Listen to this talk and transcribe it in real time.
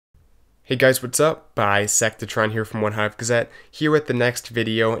Hey guys, what's up? Bisectatron here from One Hive Gazette, here with the next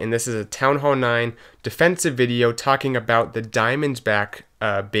video, and this is a Town Hall 9 defensive video talking about the Diamondback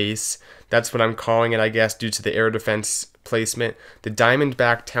base. That's what I'm calling it, I guess, due to the air defense placement. The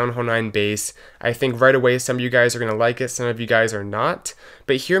Diamondback Town Hall 9 base. I think right away some of you guys are going to like it, some of you guys are not.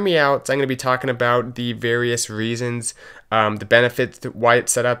 But hear me out, I'm going to be talking about the various reasons, the benefits, why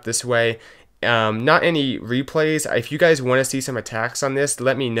it's set up this way. Not any replays. If you guys want to see some attacks on this,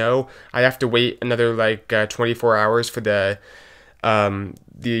 let me know. I have to wait another 24 hours for the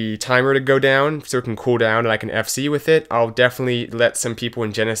timer to go down so it can cool down and I can FC with it. I'll definitely let some people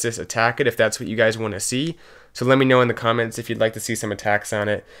in Genesis attack it if that's what you guys want to see. So let me know in the comments if you'd like to see some attacks on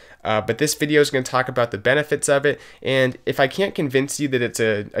it. But this video is going to talk about the benefits of it, and if I can't convince you that it's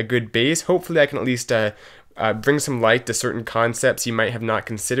a good base, hopefully I can at least bring some light to certain concepts you might have not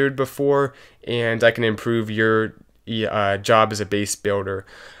considered before, and I can improve your job as a base builder.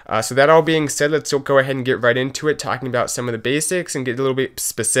 So that all being said, let's go ahead and get right into it, talking about some of the basics and get a little bit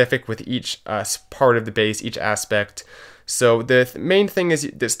specific with each part of the base, each aspect. So the main thing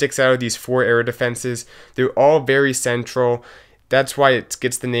that sticks out of these four air defenses, they're all very central. That's why it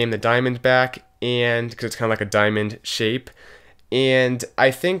gets the name the Diamondback, and because it's kind of like a diamond shape. And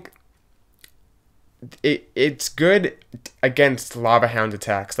I think it's good against Lava Hound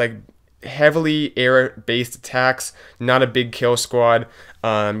attacks, like heavily air-based attacks, not a big kill squad,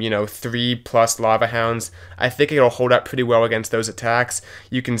 3+ Lava Hounds. I think it'll hold up pretty well against those attacks.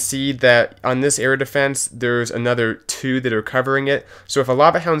 You can see that on this air defense, there's another 2 that are covering it. So if a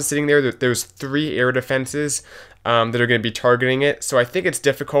Lava Hound's sitting there, there's 3 air defenses that are going to be targeting it. So I think it's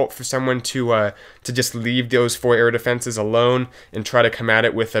difficult for someone to just leave those 4 air defenses alone and try to come at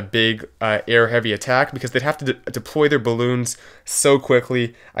it with a big air-heavy attack, because they'd have to deploy their balloons so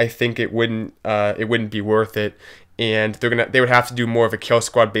quickly. I think it wouldn't be worth it, and they would have to do more of a kill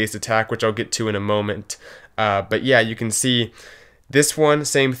squad based attack, which I'll get to in a moment. But yeah, you can see this one,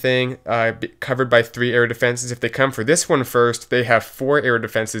 same thing, covered by 3 air defenses. If they come for this one first, they have 4 air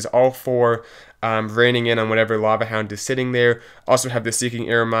defenses, all 4 raining in on whatever Lava Hound is sitting there. Also have the Seeking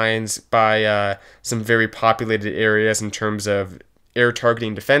Air Mines by some very populated areas in terms of air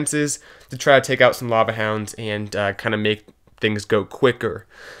targeting defenses to try to take out some Lava Hounds and kind of make things go quicker.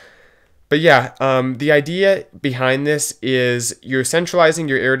 But yeah, the idea behind this is you're centralizing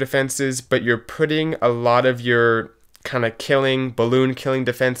your air defenses, but you're putting a lot of your kind of balloon killing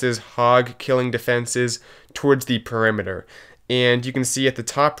defenses, hog killing defenses towards the perimeter. And you can see at the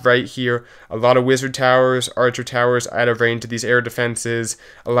top right here, a lot of wizard towers, archer towers out of range of these air defenses,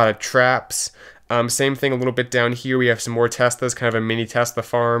 a lot of traps. Same thing a little bit down here, we have some more Teslas, kind of a mini Tesla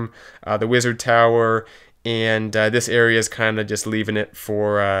farm, the wizard tower, and this area is kind of just leaving it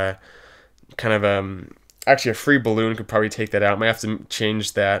for actually a free balloon could probably take that out. Might have to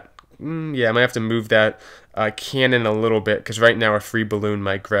change that. Yeah, I might have to move that cannon a little bit, because right now a free balloon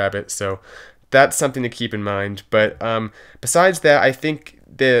might grab it, so that's something to keep in mind. But besides that, I think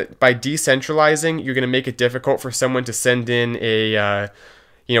that by decentralizing, you're going to make it difficult for someone to send in a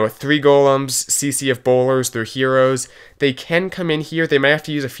 3 golems, CC of bowlers, they're heroes. They can come in here. They might have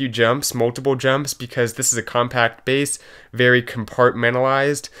to use a few jumps, multiple jumps, because this is a compact base, very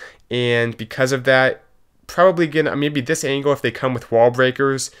compartmentalized. And because of that, probably maybe this angle, if they come with wall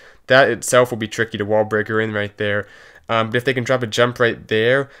breakers, that itself will be tricky to wall breaker in right there. But if they can drop a jump right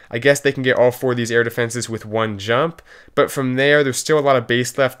there, I guess they can get all 4 of these air defenses with 1 jump. But from there, there's still a lot of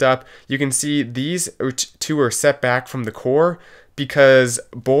base left up. You can see these 2 are set back from the core, because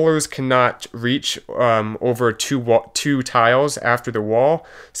bowlers cannot reach over two tiles after the wall.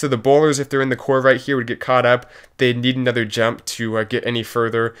 So the bowlers, if they're in the core right here, would get caught up. They'd need another jump to get any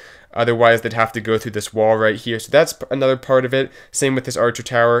further. Otherwise, they'd have to go through this wall right here. So that's another part of it. Same with this archer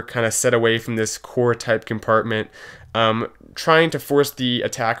tower, kind of set away from this core type compartment. Trying to force the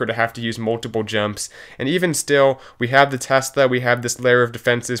attacker to have to use multiple jumps. And even still, we have the Tesla, we have this layer of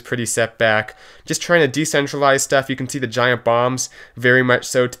defenses pretty set back. Just trying to decentralize stuff. You can see the giant bombs very much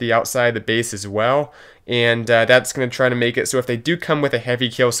so to the outside of the base as well. And that's going to try to make it so if they do come with a heavy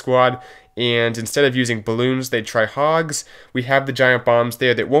kill squad, and instead of using balloons, they try hogs, we have the giant bombs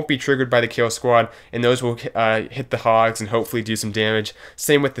there that won't be triggered by the kill squad, and those will hit the hogs and hopefully do some damage.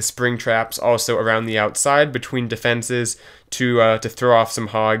 Same with the spring traps, also around the outside between defenses to throw off some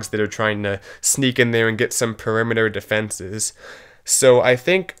hogs that are trying to sneak in there and get some perimeter defenses. So I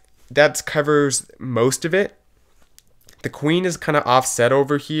think that covers most of it. The queen is kind of offset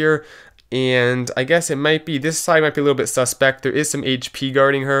over here, and I guess this side might be a little bit suspect. There is some HP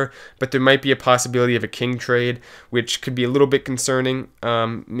guarding her, but there might be a possibility of a king trade, which could be a little bit concerning.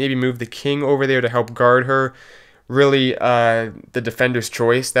 Maybe move the king over there to help guard her. really the defender's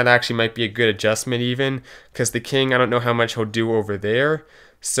choice. That actually might be a good adjustment even, because the king, I don't know how much he'll do over there.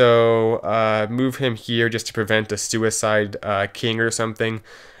 So move him here just to prevent a suicide king or something.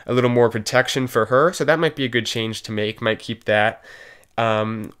 A little more protection for her. So that might be a good change to make. Might keep that.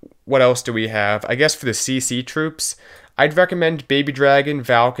 What else do we have? I guess for the CC troops, I'd recommend Baby Dragon,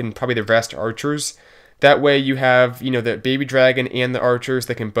 Valk, and probably the rest archers. That way you have, the Baby Dragon and the archers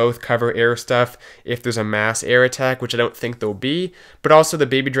that can both cover air stuff if there's a mass air attack, which I don't think there'll be. But also the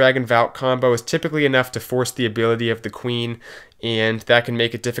Baby Dragon Valk combo is typically enough to force the ability of the Queen, and that can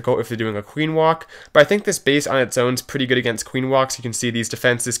make it difficult if they're doing a Queen Walk. But I think this base on its own is pretty good against Queen Walks. You can see these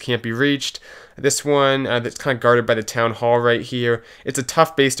defenses can't be reached. This one, that's kind of guarded by the Town Hall right here. It's a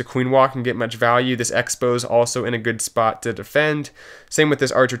tough base to Queen Walk and get much value. This Expo is also in a good spot to defend. Same with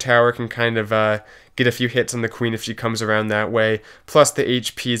this Archer Tower, can kind of get a few hits on the Queen if she comes around that way. Plus the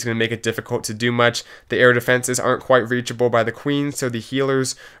HP is going to make it difficult to do much. The air defenses aren't quite reachable by the Queen, so the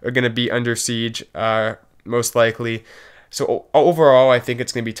healers are going to be under siege most likely. So overall, I think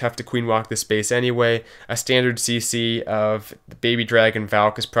it's going to be tough to Queen Walk this base anyway. A standard CC of the Baby Dragon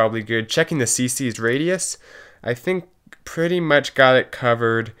Valk is probably good. Checking the CC's radius, I think pretty much got it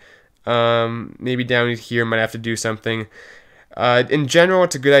covered. Maybe down here might have to do something. In general,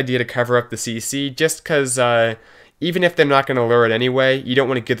 it's a good idea to cover up the CC, just because even if they're not going to lure it anyway, you don't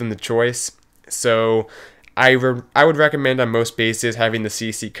want to give them the choice. So I would recommend on most bases having the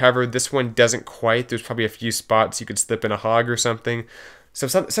CC covered. This one doesn't quite. There's probably a few spots you could slip in a hog or something. So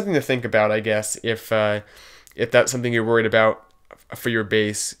something to think about, I guess, if that's something you're worried about for your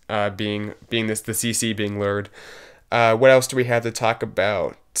base, being the CC being lured. What else do we have to talk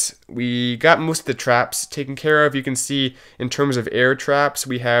about? We got most of the traps taken care of. You can see in terms of air traps,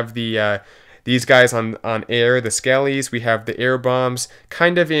 we have these guys on air, the skellies. We have the air bombs,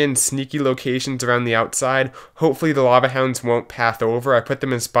 kind of in sneaky locations around the outside. Hopefully the lava hounds won't path over. I put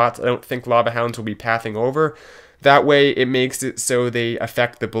them in spots I don't think lava hounds will be pathing over. That way it makes it so they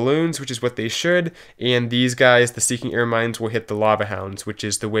affect the balloons, which is what they should, and these guys, the Seeking Air Mines, will hit the lava hounds, which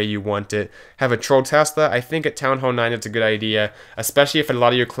is the way you want it. Have a Troll Tesla. I think at Town Hall 9 it's a good idea, especially if a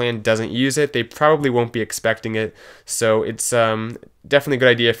lot of your clan doesn't use it. They probably won't be expecting it, so it's definitely a good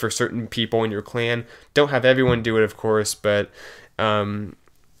idea for certain people in your clan. Don't have everyone do it, of course, but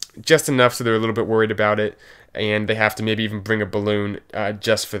just enough so they're a little bit worried about it, and they have to maybe even bring a balloon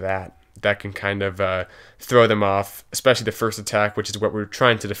just for that. That can kind of throw them off, especially the first attack, which is what we're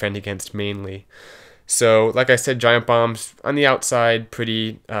trying to defend against mainly. So, like I said, giant bombs on the outside,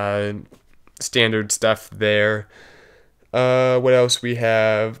 pretty standard stuff there. What else we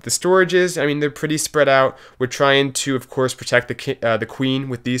have? The storages, I mean, they're pretty spread out. We're trying to, of course, protect the queen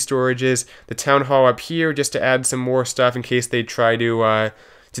with these storages. The town hall up here, just to add some more stuff in case they try to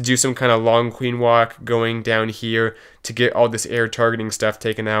do some kind of long queen walk going down here to get all this air targeting stuff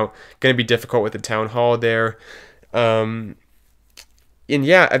taken out. Going to be difficult with the town hall there. And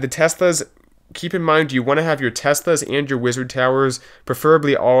yeah, the Teslas, keep in mind you want to have your Teslas and your wizard towers,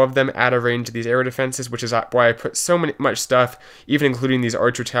 preferably all of them, out of range of these air defenses, which is why I put so much stuff, even including these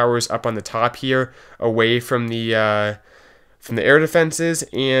archer towers up on the top here, away from the air defenses,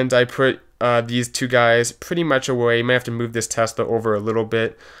 and I put these two guys pretty much away. You might have to move this Tesla over a little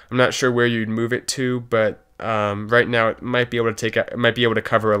bit. I'm not sure where you'd move it to, but right now it might be able to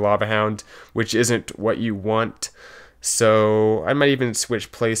cover a lava hound, which isn't what you want. So I might even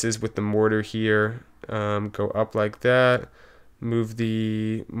switch places with the mortar here. Go up like that. Move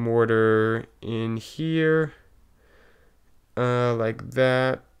the mortar in here, like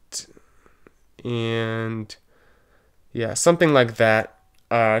that, and yeah, something like that.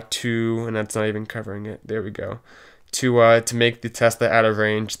 And that's not even covering it. There we go. To make the Tesla out of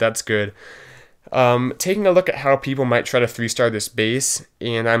range. That's good. Taking a look at how people might try to 3-star this base,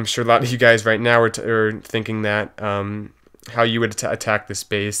 and I'm sure a lot of you guys right now are thinking that how you would attack this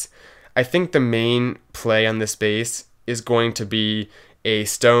base. I think the main play on this base is going to be a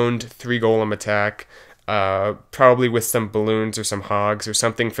stoned 3 golem attack, probably with some balloons or some hogs or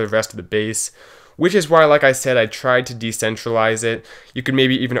something for the rest of the base. Which is why, like I said, I tried to decentralize it. You could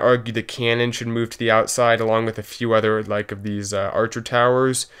maybe even argue the cannon should move to the outside along with a few other of these archer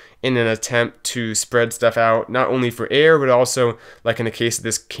towers in an attempt to spread stuff out, not only for air, but also, like in the case of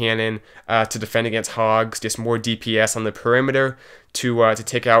this cannon, to defend against hogs, just more DPS on the perimeter to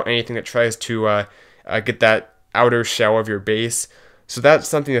take out anything that tries to get that outer shell of your base. So that's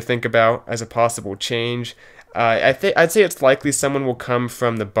something to think about as a possible change. I'd say it's likely someone will come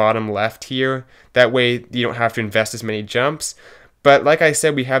from the bottom left here. That way you don't have to invest as many jumps. But like I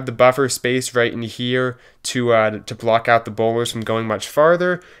said, we have the buffer space right in here to block out the bowlers from going much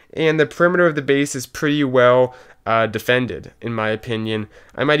farther. And the perimeter of the base is pretty well defended, in my opinion.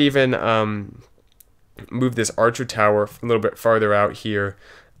 I might even move this archer tower a little bit farther out here,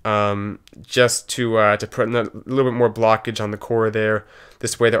 just to put a little bit more blockage on the core there.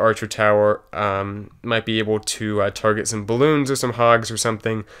 This way the archer tower might be able to target some balloons or some hogs or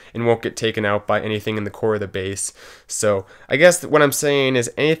something and won't get taken out by anything in the core of the base. So I guess what I'm saying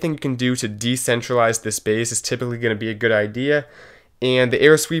is anything you can do to decentralize this base is typically going to be a good idea. And the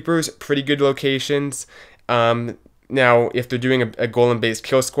air sweepers, pretty good locations. Now, if they're doing a golem-based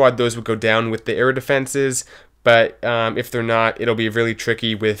kill squad, those would go down with the air defenses. But if they're not, it'll be really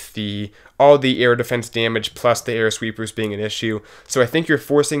tricky with all the air defense damage plus the air sweepers being an issue. So I think you're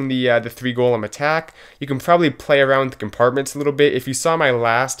forcing the 3 golem attack. You can probably play around with the compartments a little bit. If you saw my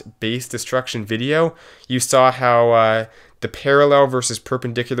last base destruction video, you saw how the parallel versus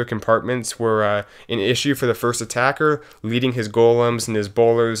perpendicular compartments were an issue for the first attacker, leading his golems and his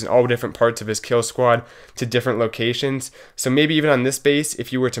bowlers and all different parts of his kill squad to different locations. So maybe even on this base,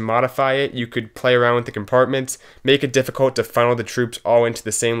 if you were to modify it, you could play around with the compartments, make it difficult to funnel the troops all into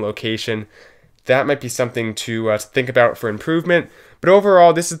the same location. That might be something to think about for improvement. But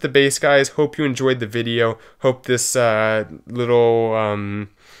overall, this is the base, guys. Hope you enjoyed the video. Hope this little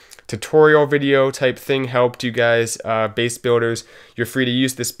tutorial video type thing helped you guys, base builders. You're free to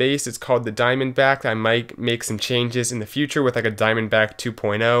use this base. It's called the Diamondback. I might make some changes in the future with like a Diamondback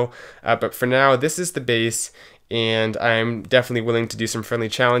 2.0, but for now this is the base, and I'm definitely willing to do some friendly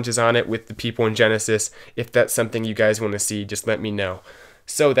challenges on it with the people in Genesis. If that's something you guys want to see, just let me know.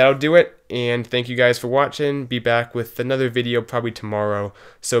 So that'll do it, and thank you guys for watching. Be back with another video probably tomorrow,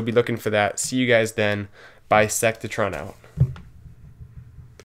 so be looking for that. See you guys then. Bisectatron out.